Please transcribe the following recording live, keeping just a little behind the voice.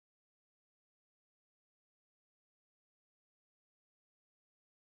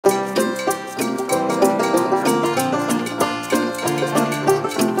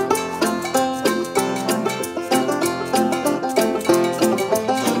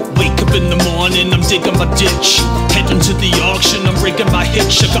up in the morning, I'm digging my ditch. Heading to the auction, I'm rigging my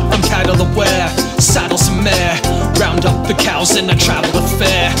hitch. I got them cattle to wear, saddles and mare. Round up the cows and I travel the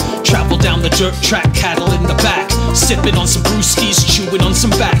fair. Travel down the dirt track, cattle in the back. Sipping on some brewskis, chewing on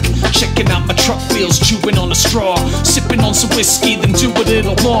some back. Checking out my truck wheels, chewing on a straw. Sipping on some whiskey, then do a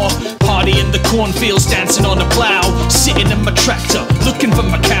little more. Party in the cornfields, dancing on a plow. Sitting in my tractor, looking for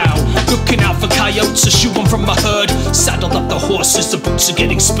my cow. Looking out for coyotes, a shoe from my herd. Saddled up the horses, the boots are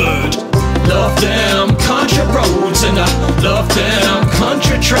getting spurred. Love them country roads and I love them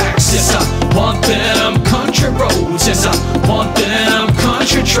country tracks. Yes, I want them country roads. Yes, I want them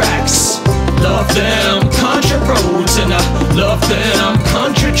country tracks. Love them country roads and I love them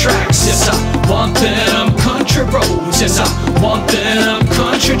country tracks. Yes, I want them country roads. Yes, I want them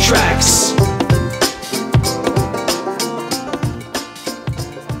country tracks.